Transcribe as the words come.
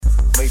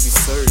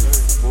sir,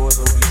 boys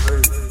hope you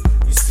heard.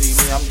 You see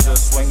me, I'm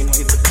just swinging to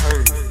hit the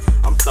curve.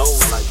 I'm throwing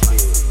like that.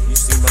 You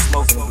see me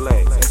smoking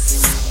black. And see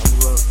me, I'm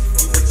love.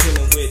 You been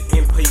chillin' with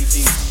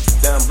MPD,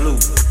 down blue.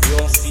 You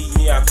don't see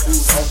me, I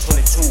cruise on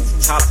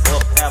 22. Chop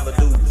up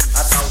Avenue.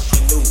 I thought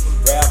you knew.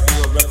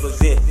 Ravill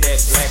represent that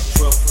black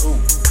truck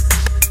crew.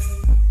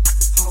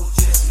 Oh,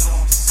 just know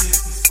I'm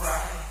sippin'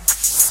 Sprite.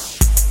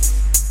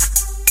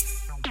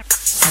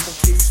 I'ma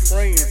keep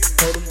spraying,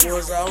 throw them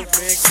boys out,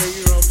 man, can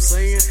you know what I'm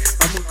saying?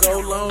 I'ma go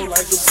long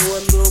like the boy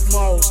Lil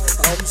Moss.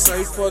 I'ma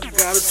say fuck,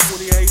 got a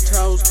 28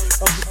 toes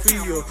up the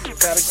field,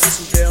 gotta get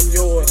some damn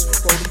yards.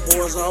 Throw them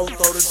boys out,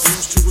 throw the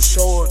dudes to a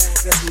shore.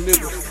 That's my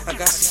nigga, I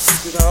got to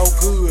keep it all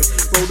good.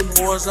 Throw them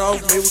boys out,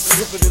 man, we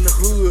keep it in the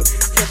hood.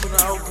 Kept it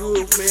all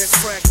good, man,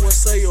 crack what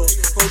sales.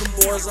 Throw them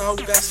boys out,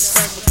 got some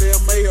stack with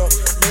damn mail.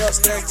 Mail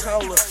stack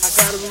taller, I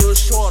got a little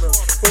shorter.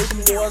 Throw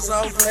them boys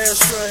out, last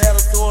year I had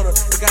a daughter.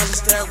 I got a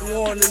stack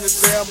one in the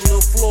damn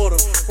little Florida.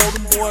 Throw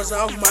them boys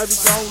out, might be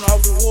gone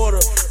off the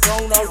water.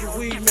 Gone off the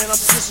weed, man, I'm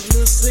just a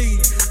little seed.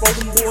 Throw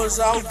them boys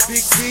out,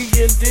 Big B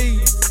and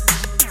D.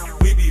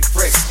 We be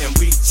fresh and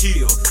we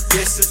chill.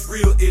 Yes, it's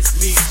real, it's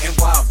me and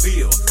Wild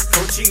Bill.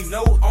 Coach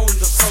know on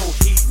the floor,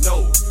 he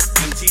know.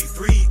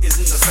 MG3 is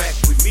in the back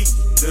with me.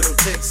 Little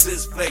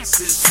Texas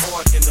flexes,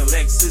 hard in the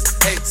Lexus.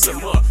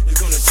 Eczema is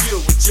gonna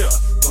chill with ya.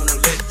 Gonna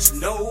let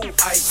you know,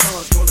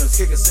 Icon's gonna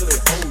kick a silly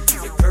hole to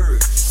the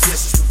curb.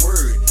 Yes, it's the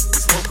word, we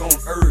smoke on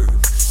herb.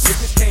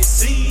 Niggas can't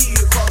see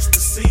across the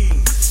sea.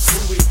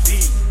 Who it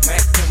be?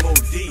 Mack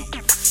MOD.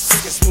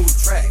 Kicking smooth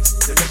tracks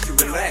to make you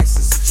relax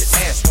and sit your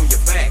ass on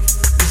your back.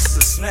 This is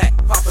a snack,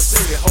 pop a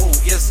silly hole.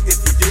 Yes, if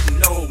you didn't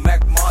know,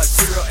 Mack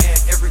material and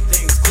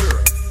everything's clear.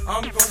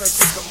 I'm gonna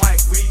kick a mic,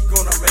 we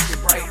gonna make it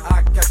right.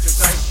 I got your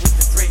dice with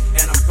the drink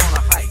and I'm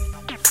gonna hike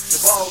the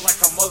ball like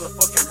I'm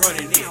motherfucking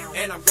running it.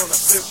 And I'm gonna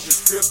flip the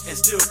script and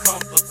still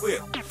come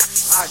equipped.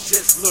 I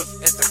just looked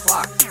at the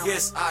clock.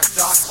 Yes, I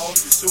dock on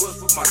the sewers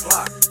with my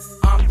Glock.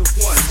 I'm the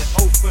one that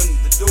opened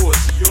the doors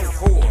to your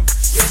whore.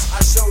 Yes,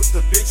 I showed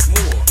the bitch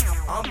more.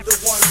 I'm the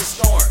one that's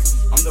starring.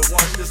 I'm the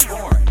one that's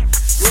foreign.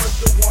 You're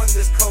the one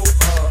that's cold.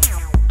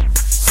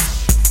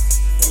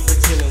 We been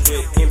chillin'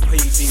 with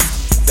MPD,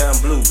 down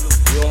blue.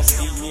 You don't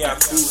see me, I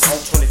cruise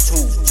on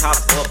 22. Chop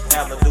up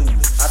Avenue.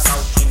 I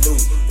thought you knew.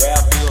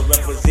 Ravill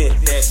represent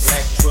that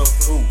black truck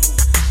crew.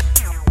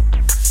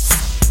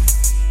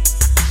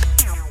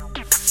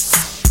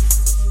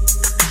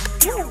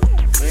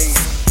 Man,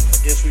 I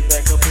guess we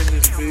back up in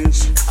this bitch.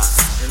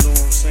 You know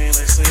what I'm saying?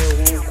 They say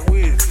it won't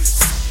quit.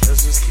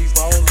 Let's just keep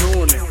on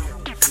doing it.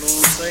 You know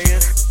what I'm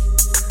saying?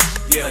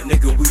 Yeah,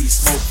 nigga, we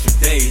smoke for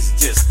days,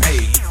 just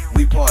paid.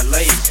 We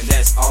parlay, and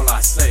that's all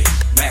I say.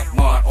 Mack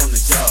Mart on the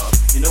job,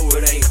 you know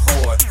it ain't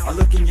hard. I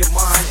look in your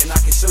mind, and I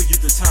can show you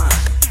the time.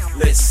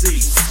 Let's see,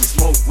 we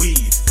smoke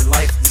weed, the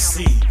life we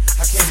see.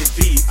 How can it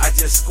be? I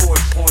just scored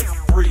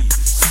 .3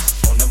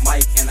 on the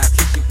mic, and I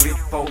kick it with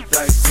 4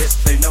 dice. Yes,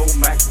 they know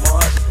Mack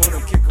Mart is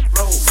gonna kick a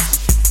blow.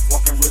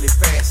 Walking really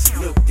fast,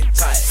 looking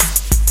tight.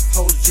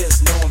 Hoes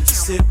just know I'm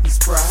just sipping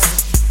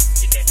Sprite.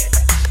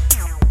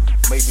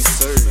 Maybe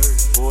sir,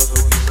 boys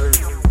hope you heard.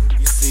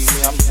 You see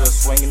me, I'm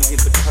just swinging to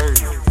hit the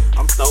curve.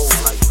 I'm throwing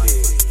like that.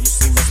 You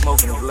see me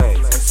smoking black.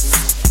 And see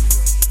me,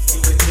 you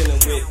been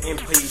chillin' with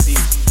MPD,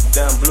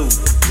 down blue.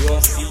 You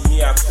don't see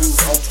me, I cruise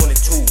on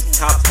 22.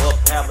 Top up